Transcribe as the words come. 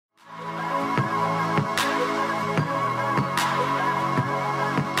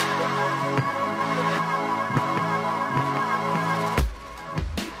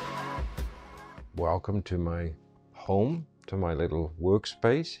welcome to my home, to my little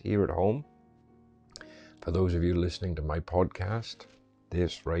workspace here at home. For those of you listening to my podcast,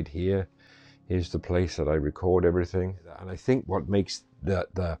 this right here is the place that I record everything. And I think what makes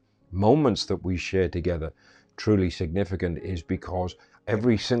the moments that we share together truly significant is because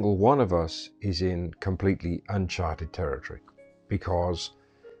every single one of us is in completely uncharted territory, because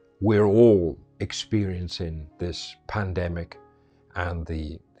we're all experiencing this pandemic and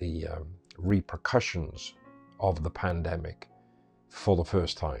the repercussions of the pandemic for the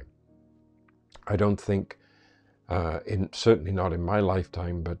first time. I don't think, certainly not in my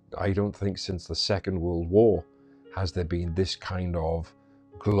lifetime, but I don't think since the Second World War has there been this kind of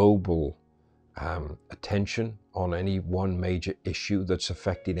global attention on any one major issue that's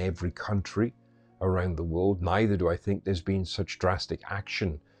affecting every country around the world. Neither do I think there's been such drastic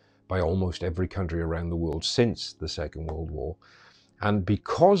action by almost every country around the world since the Second World War. And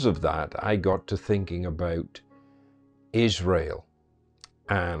because of that, I got to thinking about Israel,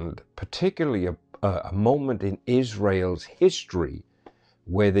 and particularly a moment in Israel's history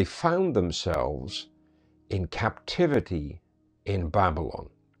where they found themselves in captivity in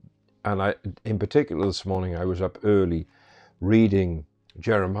Babylon. And in particular this morning, I was up early reading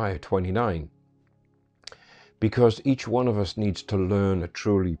Jeremiah 29, because each one of us needs to learn a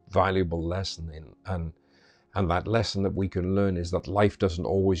truly valuable lesson and that lesson that we can learn is that life doesn't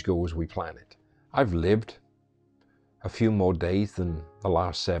always go as we plan it. I've lived a few more days than the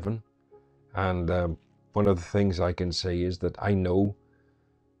last 7. And one of the things I can say is that I know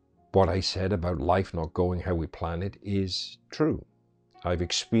what I said about life not going how we plan it is true. I've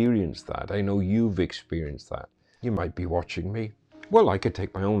experienced that. I know you've experienced that. You might be watching me. Well, I could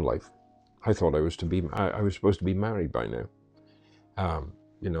take my own life. I thought I was supposed to be married by now.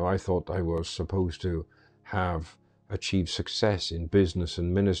 I thought I was supposed to have achieved success in business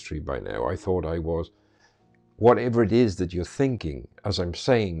and ministry by now. I thought I was, whatever it is that you're thinking, as I'm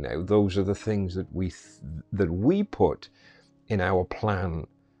saying now, those are the things that we put in our plan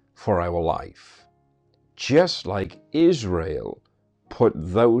for our life. Just like Israel put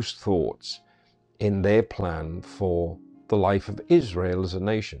those thoughts in their plan for the life of Israel as a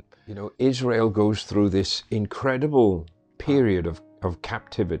nation. Israel goes through this incredible period of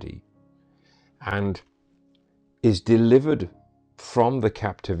captivity and is delivered from the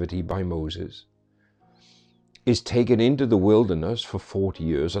captivity by Moses, is taken into the wilderness for 40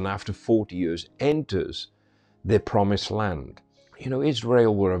 years, and after 40 years enters their promised land.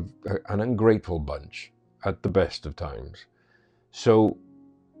 Israel were an ungrateful bunch at the best of times. So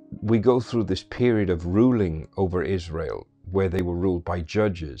we go through this period of ruling over Israel where they were ruled by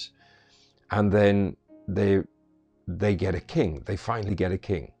judges, and then they get a king. They finally get a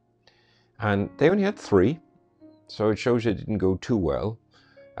king. And they only had 3, so it shows it didn't go too well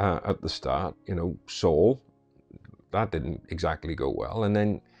at the start. Saul, that didn't exactly go well. And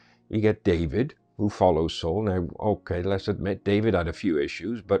then you get David, who follows Saul. Now, okay, let's admit David had a few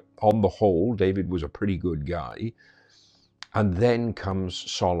issues, but on the whole, David was a pretty good guy. And then comes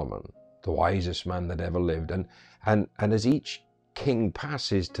Solomon, the wisest man that ever lived. And as each king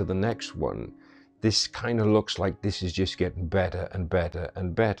passes to the next one, this kind of looks like this is just getting better and better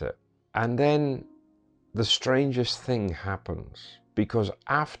and better. And then the strangest thing happens, because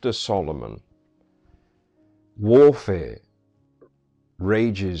after Solomon, warfare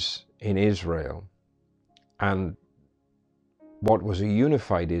rages in Israel, and what was a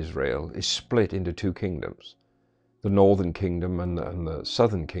unified Israel is split into 2 kingdoms, the northern kingdom and the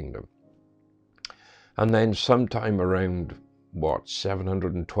southern kingdom. And then sometime around,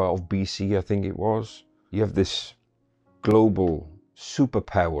 712 BC, I think it was, you have this global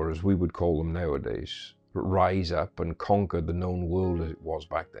superpower, as we would call them nowadays, rise up and conquer the known world as it was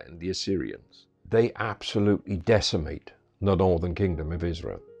back then, the Assyrians. They absolutely decimate the northern kingdom of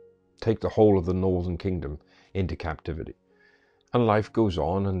Israel, take the whole of the northern kingdom into captivity. And life goes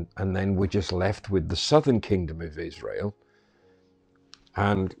on, and then we're just left with the southern kingdom of Israel.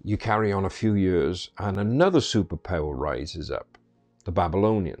 And you carry on a few years, and another superpower rises up, the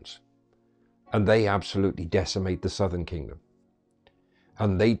Babylonians. And they absolutely decimate the southern kingdom.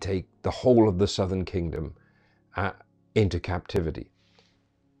 And they take the whole of the southern kingdom into captivity.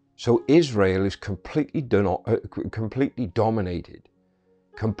 So Israel is completely dominated,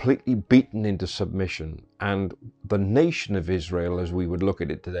 completely beaten into submission. And the nation of Israel, as we would look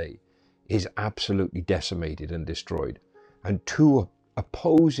at it today, is absolutely decimated and destroyed. And 2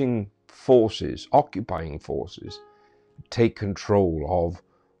 opposing forces, occupying forces, take control of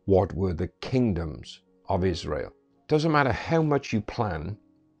what were the kingdoms of Israel. Doesn't matter how much you plan,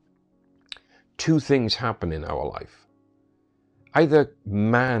 2 things happen in our life. Either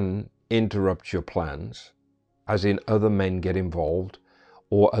man interrupt your plans, as in other men get involved,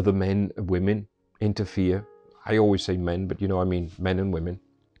 or other men, women interfere. I always say men, but I mean men and women.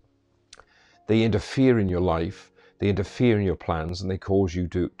 They interfere in your life, they interfere in your plans, and they cause you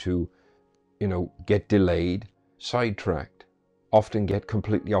to get delayed, sidetracked, often get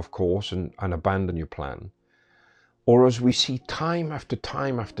completely off course and abandon your plan. Or as we see time after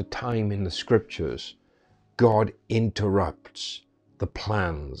time after time in the scriptures, God interrupts the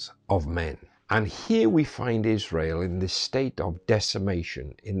plans of men. And here we find Israel in this state of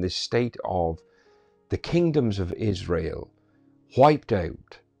decimation, in this state of the kingdoms of Israel wiped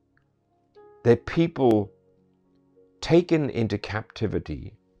out, their people taken into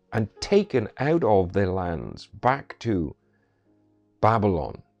captivity and taken out of their lands back to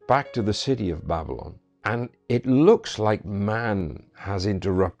Babylon, back to the city of Babylon. And it looks like man has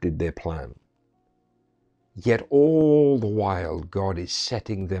interrupted their plan. Yet all the while God is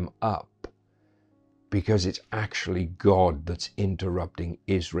setting them up, because it's actually God that's interrupting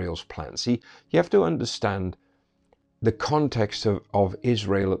Israel's plan. See, you have to understand the context of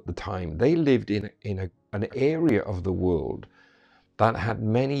Israel at the time. They lived in an area of the world that had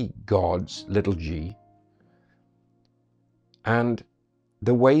many gods, little g. And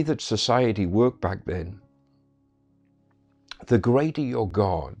the way that society worked back then, the greater your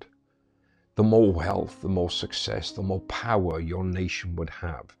God, the more wealth, the more success, the more power your nation would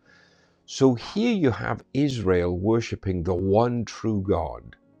have. So here you have Israel worshiping the one true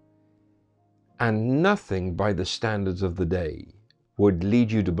God, and nothing by the standards of the day would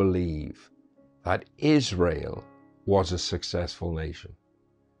lead you to believe that Israel was a successful nation.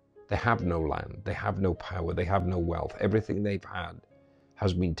 They have no land, they have no power, they have no wealth. Everything they've had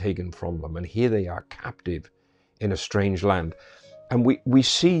has been taken from them, and here they are captive in a strange land. And we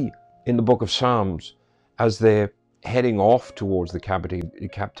see in the book of Psalms, as they're heading off towards the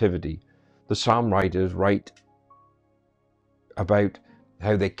captivity, the psalm writers write about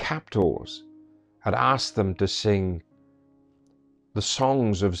how their captors had asked them to sing the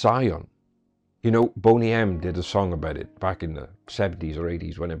songs of Zion. Boney M did a song about it back in the 70s or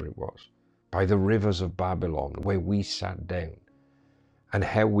 80s, whenever it was. By the rivers of Babylon, where we sat down, and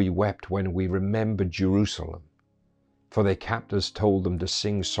how we wept when we remembered Jerusalem. For their captors told them to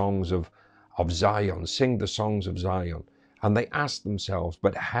sing songs of Zion, sing the songs of Zion. And they asked themselves,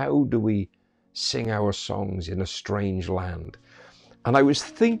 but how do we sing our songs in a strange land? And I was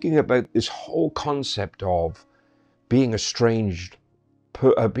thinking about this whole concept of being a strange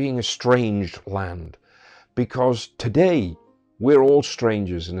land, because today we're all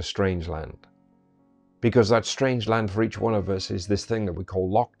strangers in a strange land, because that strange land for each one of us is this thing that we call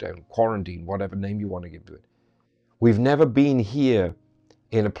lockdown, quarantine, whatever name you want to give to it. We've never been here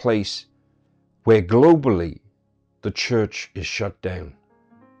in a place where globally the church is shut down,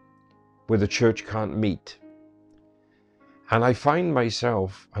 where the church can't meet. And I find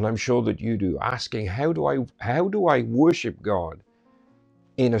myself, and I'm sure that you do, asking, how do I worship God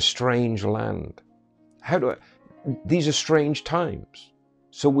in a strange land? These are strange times.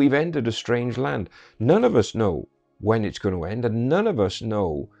 So we've entered a strange land. None of us know when it's going to end, and none of us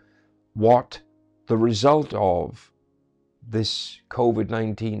know what the result of this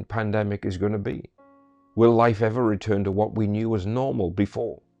COVID-19 pandemic is going to be. Will life ever return to what we knew as normal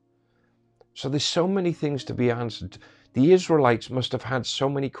before? So there's so many things to be answered. The Israelites must have had so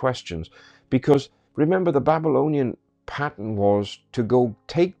many questions, because remember, the Babylonian pattern was to go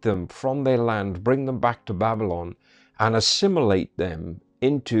take them from their land, bring them back to Babylon, and assimilate them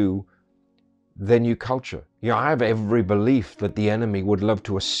into their new culture. I have every belief that the enemy would love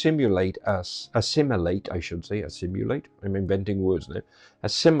to assimilate us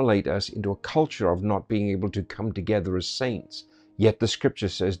into a culture of not being able to come together as saints. Yet the scripture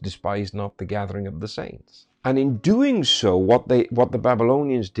says, despise not the gathering of the saints. And in doing so, what the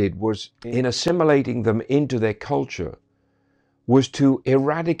Babylonians did was, in assimilating them into their culture, was to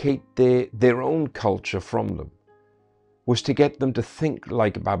eradicate their own culture from them, was to get them to think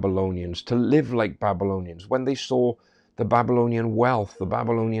like Babylonians, to live like Babylonians. When they saw the Babylonian wealth, the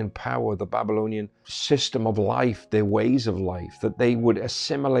Babylonian power, the Babylonian system of life, their ways of life, that they would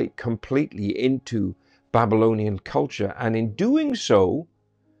assimilate completely into Babylonian culture. And in doing so,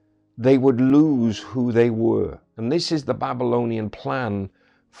 they would lose who they were. And this is the Babylonian plan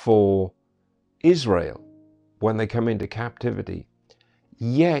for Israel when they come into captivity.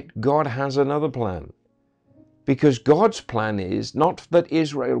 Yet God has another plan. Because God's plan is not that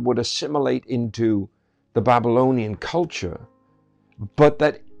Israel would assimilate into the Babylonian culture, but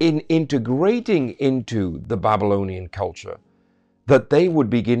that in integrating into the Babylonian culture, that they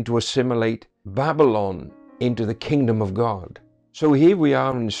would begin to assimilate Babylon into the kingdom of God. So here we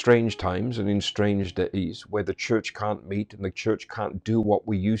are in strange times and in strange days where the church can't meet and the church can't do what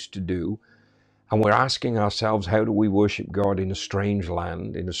we used to do. And we're asking ourselves, how do we worship God in a strange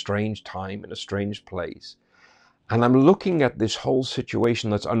land, in a strange time, in a strange place? And I'm looking at this whole situation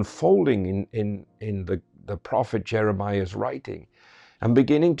that's unfolding in the prophet Jeremiah's writing. I'm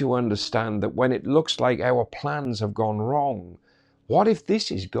beginning to understand that when it looks like our plans have gone wrong, what if this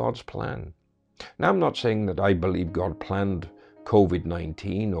is God's plan? Now, I'm not saying that I believe God planned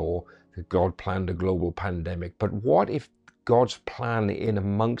COVID-19 or that God planned a global pandemic, but what if God's plan in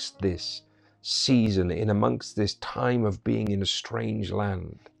amongst this season, in amongst this time of being in a strange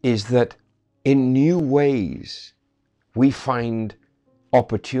land, is that in new ways we find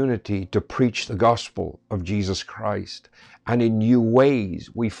opportunity to preach the gospel of Jesus Christ, and in new ways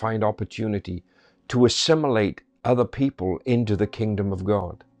we find opportunity to assimilate other people into the kingdom of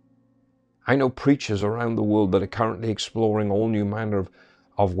God. I know preachers around the world that are currently exploring all new manner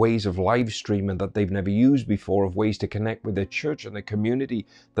of ways of live streaming that they've never used before, of ways to connect with their church and their community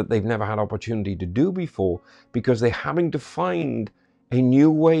that they've never had opportunity to do before, because they're having to find a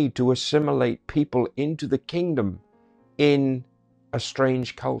new way to assimilate people into the kingdom in a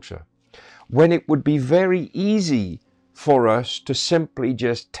strange culture. When it would be very easy for us to simply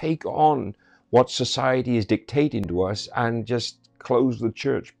just take on what society is dictating to us and just close the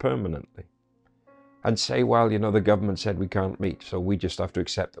church permanently and say, well, you know, the government said we can't meet, so we just have to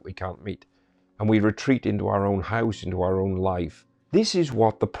accept that we can't meet. And we retreat into our own house, into our own life. This is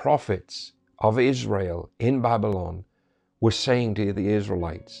what the prophets of Israel in Babylon were saying to the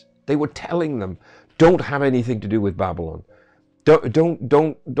Israelites. They were telling them, don't have anything to do with Babylon.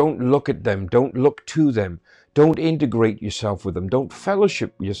 Don't look at them. Don't look to them. Don't integrate yourself with them. Don't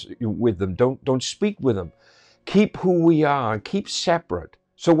fellowship with them. Don't speak with them. Keep who we are. Keep separate.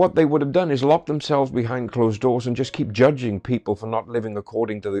 So what they would have done is lock themselves behind closed doors and just keep judging people for not living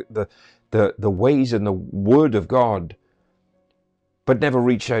according to the ways and the word of God, but never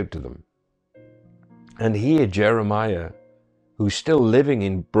reach out to them. And here Jeremiah, who's still living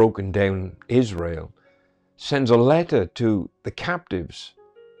in broken down Israel, sends a letter to the captives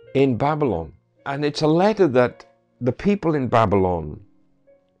in Babylon. And it's a letter that the people in Babylon,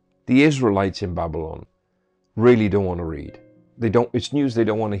 the Israelites in Babylon, really don't want to read. It's news they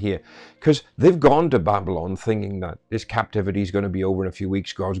don't want to hear, because they've gone to Babylon thinking that this captivity is going to be over in a few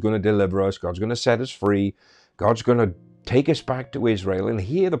weeks. God's going to deliver us. God's going to set us free. God's going to take us back to Israel. And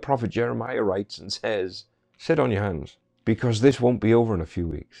here the prophet Jeremiah writes and says, sit on your hands, because this won't be over in a few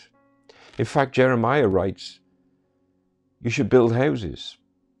weeks. In fact, Jeremiah writes, you should build houses,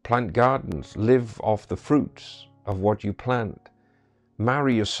 plant gardens, live off the fruits of what you plant.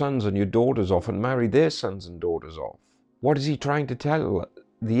 Marry your sons and your daughters off and marry their sons and daughters off. What is he trying to tell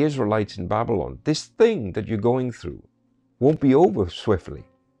the Israelites in Babylon? This thing that you're going through won't be over swiftly.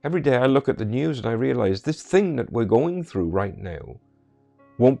 Every day I look at the news and I realize this thing that we're going through right now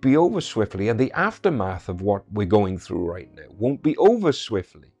won't be over swiftly, and the aftermath of what we're going through right now won't be over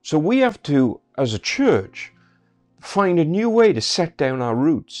swiftly. So we have to, as a church, find a new way to set down our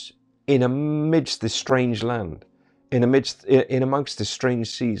roots in amidst this strange land, in amongst this strange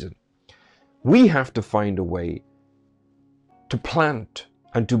season. We have to find a way to plant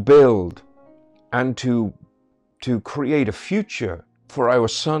and to build and to create a future for our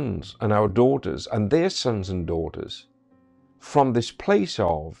sons and our daughters and their sons and daughters from this place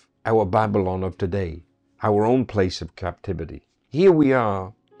of our Babylon of today, our own place of captivity. Here we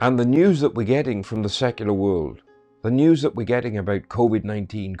are, and the news that we're getting from the secular world, the news that we're getting about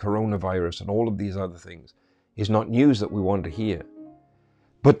COVID-19, coronavirus, and all of these other things is not news that we want to hear.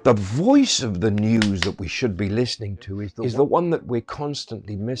 But the voice of the news that we should be listening to is the one that we're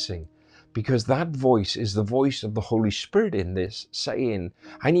constantly missing, because that voice is the voice of the Holy Spirit in this, saying,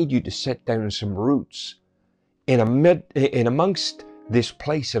 I need you to set down some roots in amongst this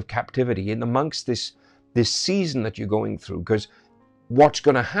place of captivity, in amongst this season that you're going through, because what's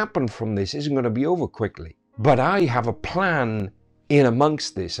going to happen from this isn't going to be over quickly. But I have a plan in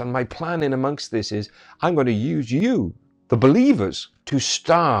amongst this, and my plan in amongst this is I'm going to use you, the believers, to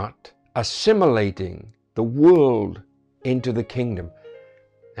start assimilating the world into the kingdom.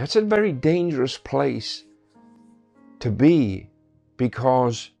 That's a very dangerous place to be,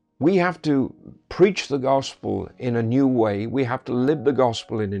 because we have to preach the gospel in a new way. We have to live the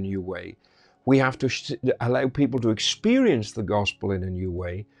gospel in a new way. We have to allow people to experience the gospel in a new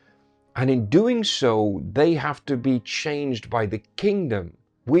way. And in doing so, they have to be changed by the kingdom.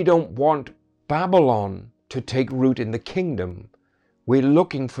 We don't want Babylon to take root in the kingdom. We're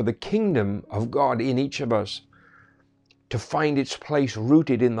looking for the kingdom of God in each of us to find its place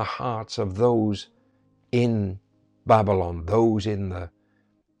rooted in the hearts of those in Babylon, those in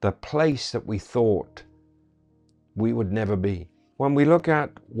the place that we thought we would never be. When we look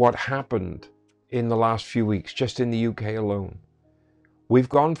at what happened in the last few weeks, just in the UK alone, we've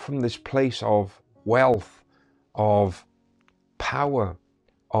gone from this place of wealth, of power,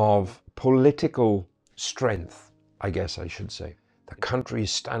 of political strength, I guess I should say. The country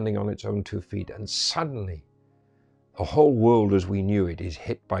is standing on its own 2 feet, and suddenly the whole world as we knew it is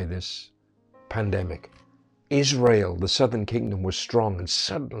hit by this pandemic. Israel, the southern kingdom, was strong, and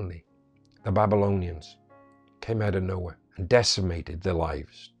suddenly the Babylonians came out of nowhere and decimated their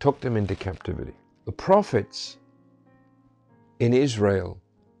lives, took them into captivity. The prophets in Israel,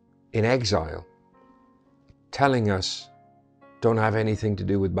 in exile, telling us, don't have anything to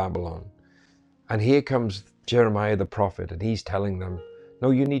do with Babylon. And here comes Jeremiah the prophet, and he's telling them,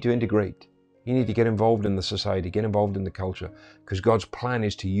 no, you need to integrate. You need to get involved in the society, get involved in the culture, because God's plan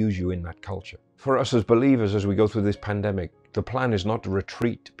is to use you in that culture. For us as believers, as we go through this pandemic, the plan is not to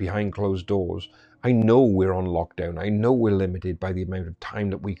retreat behind closed doors. I know we're on lockdown. I know we're limited by the amount of time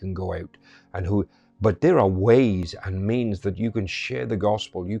that we can go out, but there are ways and means that you can share the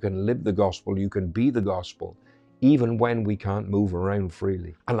gospel, you can live the gospel, you can be the gospel, even when we can't move around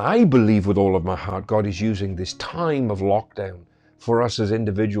freely. And I believe with all of my heart, God is using this time of lockdown for us as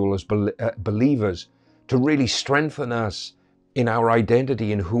individuals, as believers, to really strengthen us in our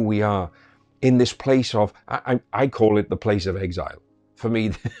identity and who we are in this place of, I call it the place of exile. For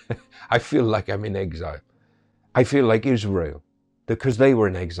me, I feel like I'm in exile. I feel like Israel, because they were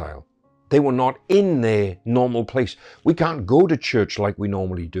in exile. They were not in their normal place. We can't go to church like we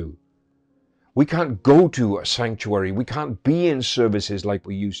normally do. We can't go to a sanctuary. We can't be in services like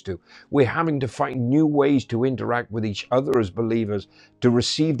we used to. We're having to find new ways to interact with each other as believers, to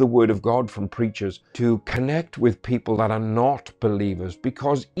receive the word of God from preachers, to connect with people that are not believers.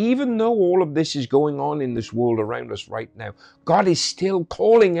 Because even though all of this is going on in this world around us right now, God is still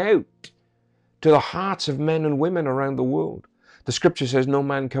calling out to the hearts of men and women around the world. The scripture says, no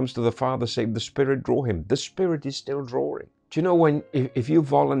man comes to the Father save the Spirit draw him. The Spirit is still drawing. Do you know, if you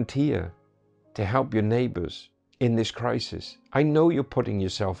volunteer to help your neighbors in this crisis, I know you're putting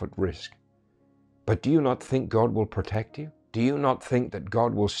yourself at risk, but do you not think God will protect you? Do you not think that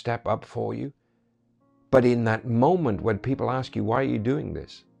God will step up for you? But in that moment when people ask you, why are you doing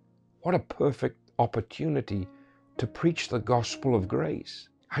this? What a perfect opportunity to preach the gospel of grace.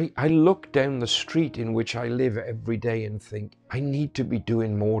 I look down the street in which I live every day and think, I need to be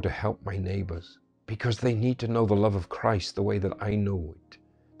doing more to help my neighbors, because they need to know the love of Christ the way that I know it,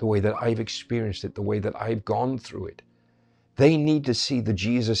 the way that I've experienced it, the way that I've gone through it. They need to see the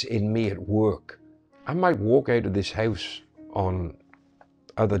Jesus in me at work. I might walk out of this house on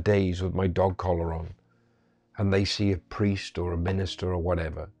other days with my dog collar on, and they see a priest or a minister or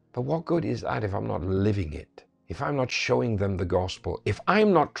whatever. But what good is that if I'm not living it? If I'm not showing them the gospel? If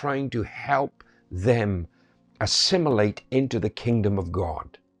I'm not trying to help them assimilate into the kingdom of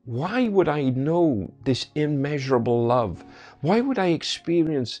God? Why would I know this immeasurable love? Why would I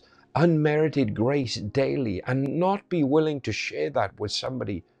experience unmerited grace daily and not be willing to share that with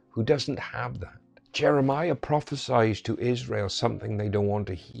somebody who doesn't have that? Jeremiah prophesies to Israel something they don't want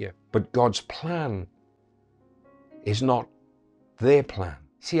to hear. But God's plan is not their plan.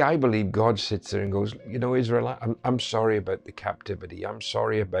 See, I believe God sits there and goes, you know, Israel, I'm sorry about the captivity. I'm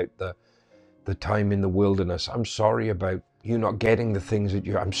sorry about the time in the wilderness. I'm sorry about you not getting the things that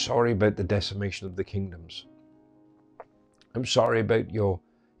I'm sorry about the decimation of the kingdoms. I'm sorry about your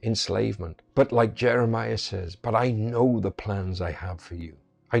enslavement. But like Jeremiah says, but I know the plans I have for you.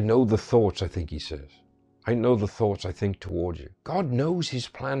 I know the thoughts, I think he says. I know the thoughts I think towards you. God knows his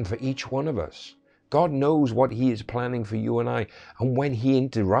plan for each one of us. God knows what he is planning for you and I. And when he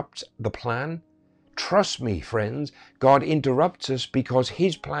interrupts the plan, trust me, friends, God interrupts us because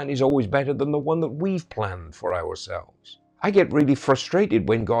his plan is always better than the one that we've planned for ourselves. I get really frustrated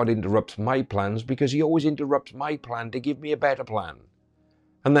when God interrupts my plans because he always interrupts my plan to give me a better plan.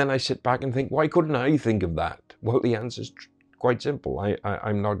 And then I sit back and think, why couldn't I think of that? Well, the answer is quite simple.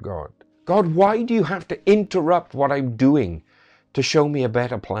 I'm not God. God, why do you have to interrupt what I'm doing to show me a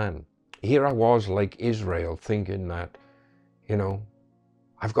better plan? Here I was like Israel thinking that, you know,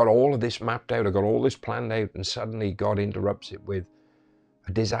 I've got all of this mapped out, I've got all this planned out, and suddenly God interrupts it with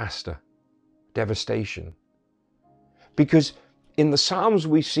a disaster, devastation. Because in the Psalms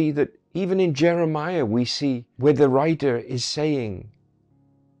we see that, even in Jeremiah we see where the writer is saying,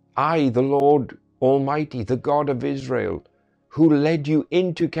 I, the Lord Almighty, the God of Israel, who led you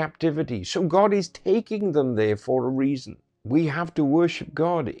into captivity. So God is taking them there for a reason. We have to worship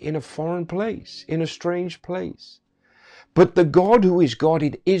God in a foreign place, in a strange place. But the God who is God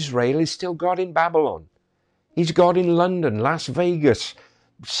in Israel is still God in Babylon. He's God in London, Las Vegas,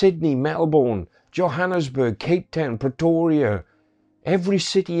 Sydney, Melbourne, Johannesburg, Cape Town, Pretoria, every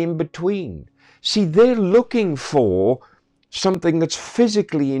city in between. See, they're looking for something that's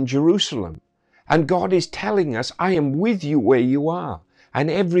physically in Jerusalem. And God is telling us, I am with you where you are. And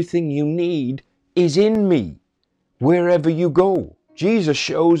everything you need is in me, wherever you go. Jesus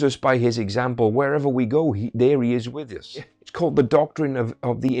shows us by his example, wherever we go, there he is with us. It's called the doctrine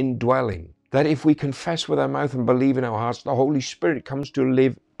of the indwelling. That if we confess with our mouth and believe in our hearts, the Holy Spirit comes to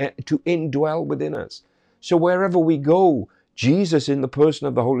live, to indwell within us. So wherever we go, Jesus in the person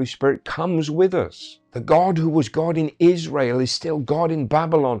of the Holy Spirit comes with us. The God who was God in Israel is still God in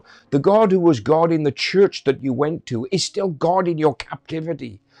Babylon. The God who was God in the church that you went to is still God in your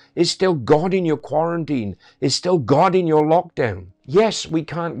captivity, is still God in your quarantine, is still God in your lockdown. Yes, we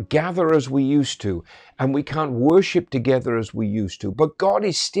can't gather as we used to, and we can't worship together as we used to, but God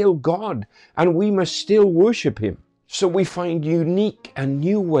is still God, and we must still worship him. So we find unique and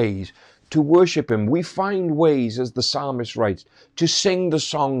new ways to worship him. We find ways, as the psalmist writes, to sing the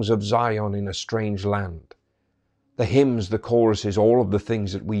songs of Zion in a strange land. The hymns, the choruses, all of the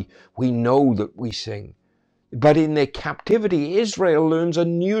things that we know that we sing. But in their captivity, Israel learns a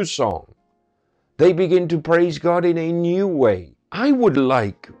new song. They begin to praise God in a new way. I would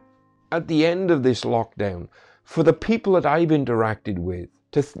like, at the end of this lockdown, for the people that I've interacted with,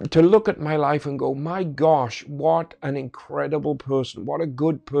 to look at my life and go, my gosh, what an incredible person, what a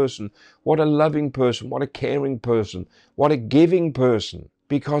good person, what a loving person, what a caring person, what a giving person,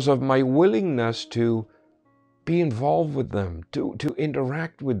 because of my willingness to be involved with them, to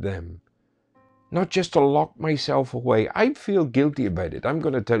interact with them, not just to lock myself away. I feel guilty about it. I'm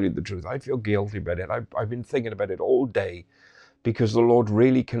going to tell you the truth. I feel guilty about it. I've been thinking about it all day, because the Lord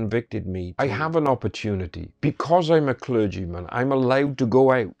really convicted me. I have an opportunity. Because I'm a clergyman, I'm allowed to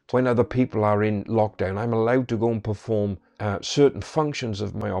go out when other people are in lockdown. I'm allowed to go and perform certain functions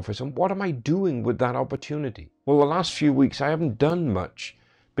of my office. And what am I doing with that opportunity? Well, the last few weeks I haven't done much,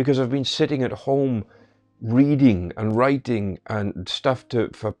 because I've been sitting at home reading and writing and stuff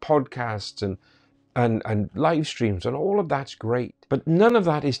for podcasts and live streams, and all of that's great. But none of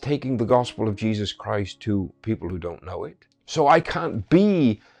that is taking the gospel of Jesus Christ to people who don't know it. So I can't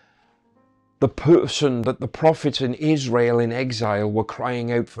be the person that the prophets in Israel in exile were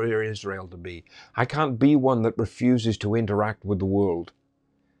crying out for Israel to be. I can't be one that refuses to interact with the world,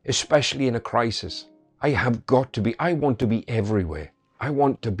 especially in a crisis. I want to be everywhere. I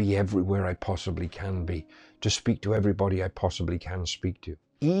want to be everywhere I possibly can be, to speak to everybody I possibly can speak to.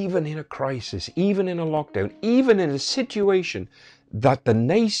 Even in a crisis, even in a lockdown, even in a situation that the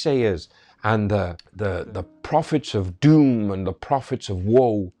naysayers and the prophets of doom and the prophets of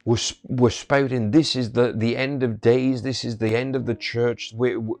woe were spouting, this is the end of days, this is the end of the church,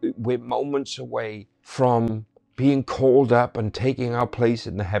 we're moments away from being called up and taking our place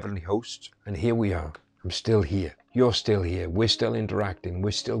in the heavenly hosts. And here we are. I'm still here. You're still here. We're still interacting.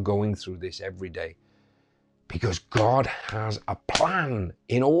 We're still going through this every day. Because God has a plan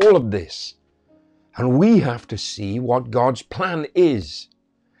in all of this. And we have to see what God's plan is,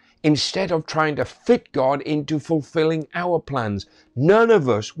 instead of trying to fit God into fulfilling our plans. None of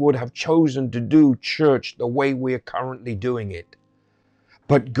us would have chosen to do church the way we're currently doing it.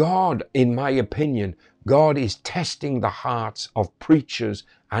 But God, in my opinion, God is testing the hearts of preachers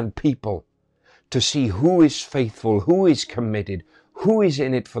and people to see who is faithful, who is committed, who is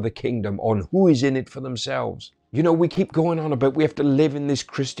in it for the kingdom, and who is in it for themselves. You know, we keep going on about we have to live in this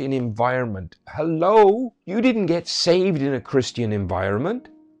Christian environment. Hello? You didn't get saved in a Christian environment.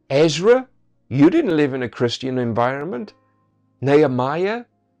 Ezra, you didn't live in a Christian environment. Nehemiah,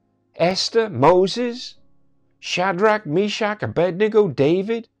 Esther, Moses, Shadrach, Meshach, Abednego,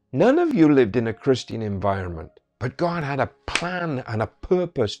 David, none of you lived in a Christian environment. But God had a plan and a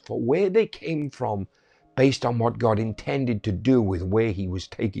purpose for where they came from, based on what God intended to do with where he was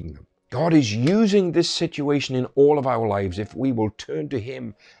taking them. God is using this situation in all of our lives if we will turn to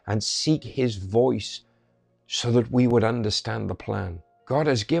him and seek his voice, so that we would understand the plan. God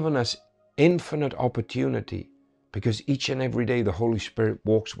has given us infinite opportunity, because each and every day the Holy Spirit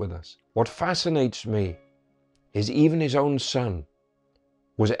walks with us. What fascinates me is even his own son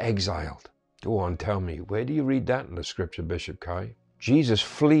was exiled. Go on, tell me, where do you read that in the scripture, Bishop Kai? Jesus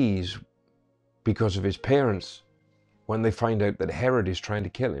flees because of his parents when they find out that Herod is trying to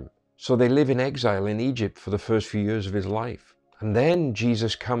kill him. So they live in exile in Egypt for the first few years of his life. And then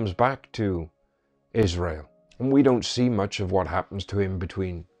Jesus comes back to Israel. And we don't see much of what happens to him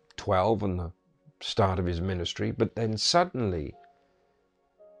between 12 and the start of his ministry. But then suddenly,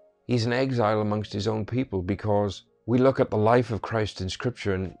 he's in exile amongst his own people, because we look at the life of Christ in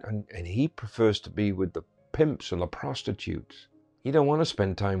Scripture, and he prefers to be with the pimps and the prostitutes. You don't want to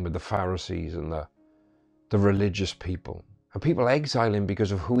spend time with the Pharisees and the religious people. And people exile him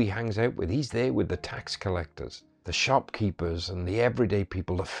because of who he hangs out with. He's there with the tax collectors, the shopkeepers, and the everyday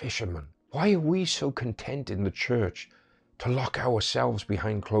people, the fishermen. Why are we so content in the church to lock ourselves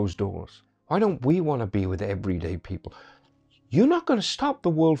behind closed doors? Why don't we want to be with everyday people? You're not going to stop the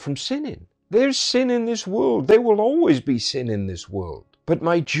world from sinning. There's sin in this world. There will always be sin in this world. But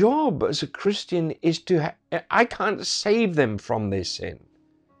my job as a Christian is I can't save them from their sin.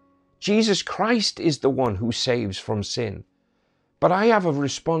 Jesus Christ is the one who saves from sin. But I have a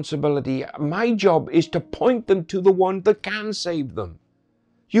responsibility. My job is to point them to the one that can save them.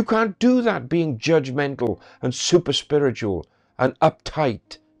 You can't do that being judgmental and super spiritual and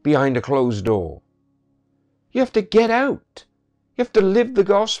uptight behind a closed door. You have to get out. You have to live the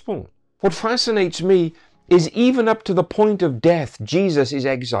gospel. What fascinates me is even up to the point of death, Jesus is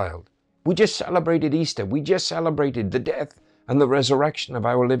exiled. We just celebrated Easter. We just celebrated the death and the resurrection of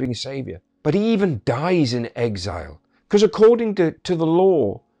our living Savior. But he even dies in exile. Because according to the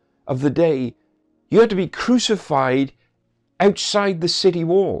law of the day, you had to be crucified outside the city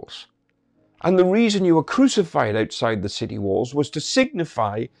walls. And the reason you were crucified outside the city walls was to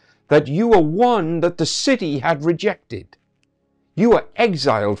signify that you were one that the city had rejected. You are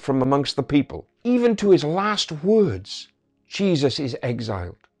exiled from amongst the people. Even to his last words, Jesus is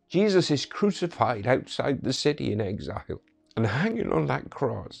exiled. Jesus is crucified outside the city in exile. And hanging on that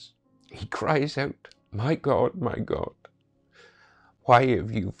cross, he cries out, my God, why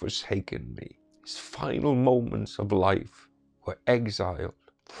have you forsaken me? His final moments of life were exiled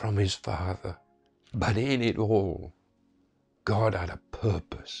from his Father. But in it all, God had a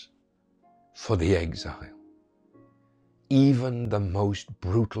purpose for the exile. Even the most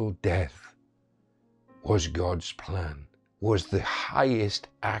brutal death was God's plan, was the highest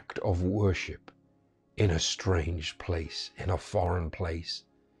act of worship in a strange place, in a foreign place,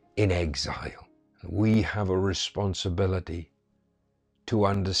 in exile. We have a responsibility to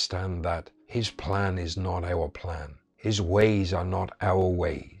understand that his plan is not our plan. His ways are not our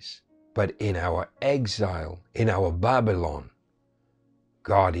ways. But in our exile, in our Babylon,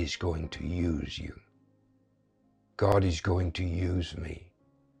 God is going to use you. God is going to use me.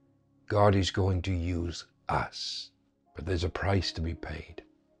 God is going to use us. But there's a price to be paid.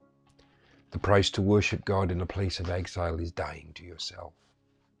 The price to worship God in a place of exile is dying to yourself.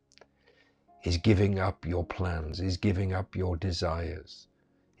 Is giving up your plans, is giving up your desires,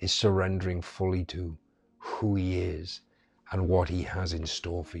 is surrendering fully to who he is and what he has in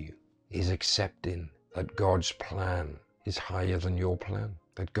store for you. Is accepting that God's plan is higher than your plan,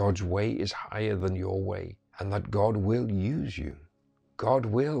 that God's way is higher than your way, and that God will use you. God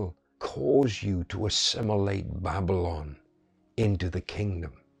will cause you to assimilate Babylon into the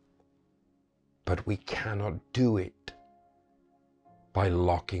kingdom. But we cannot do it by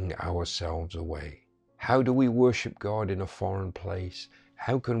locking ourselves away. How do we worship God in a foreign place?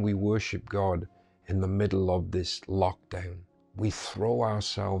 How can we worship God in the middle of this lockdown? We throw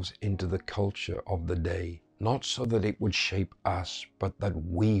ourselves into the culture of the day, not so that it would shape us, but that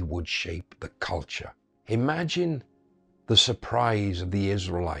we would shape the culture. Imagine the surprise of the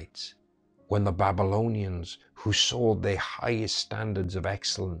Israelites when the Babylonians, who saw their highest standards of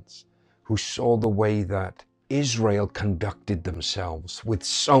excellence, who saw the way that Israel conducted themselves with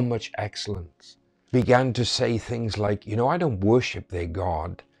so much excellence, began to say things like, I don't worship their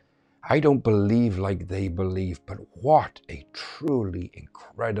God. I don't believe like they believe, but what a truly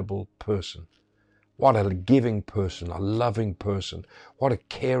incredible person. What a giving person, a loving person, what a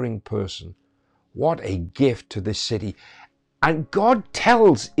caring person, what a gift to this city. And God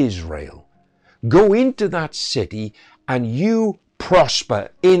tells Israel, go into that city and you prosper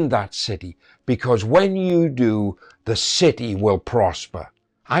in that city, because when you do, the city will prosper.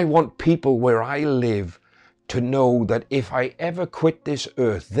 I want people where I live to know that if I ever quit this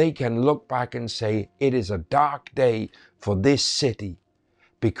earth, they can look back and say, it is a dark day for this city,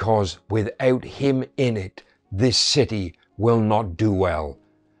 because without him in it, this city will not do well,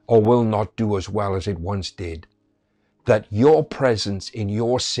 or will not do as well as it once did. That your presence in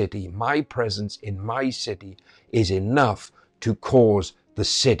your city, my presence in my city, is enough to cause the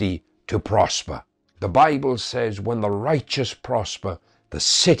city to prosper. The Bible says, when the righteous prosper, the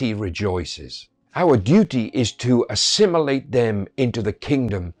city rejoices. Our duty is to assimilate them into the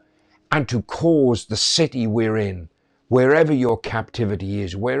kingdom and to cause the city we're in, wherever your captivity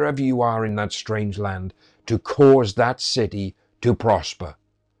is, wherever you are in that strange land, to cause that city to prosper.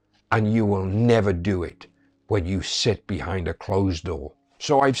 And you will never do it when you sit behind a closed door.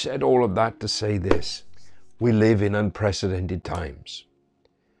 So I've said all of that to say this. We live in unprecedented times.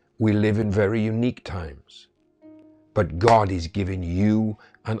 We live in very unique times, but God is giving you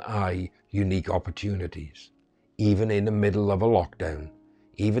and I unique opportunities. Even in the middle of a lockdown,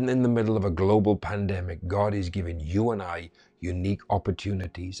 even in the middle of a global pandemic, God is giving you and I unique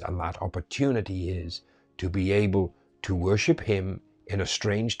opportunities, and that opportunity is to be able to worship Him in a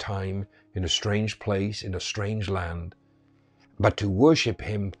strange time, in a strange place, in a strange land, but to worship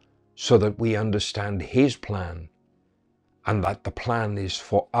Him so that we understand His plan, and that the plan is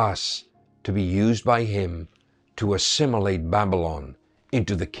for us to be used by Him to assimilate Babylon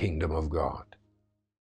into the kingdom of God.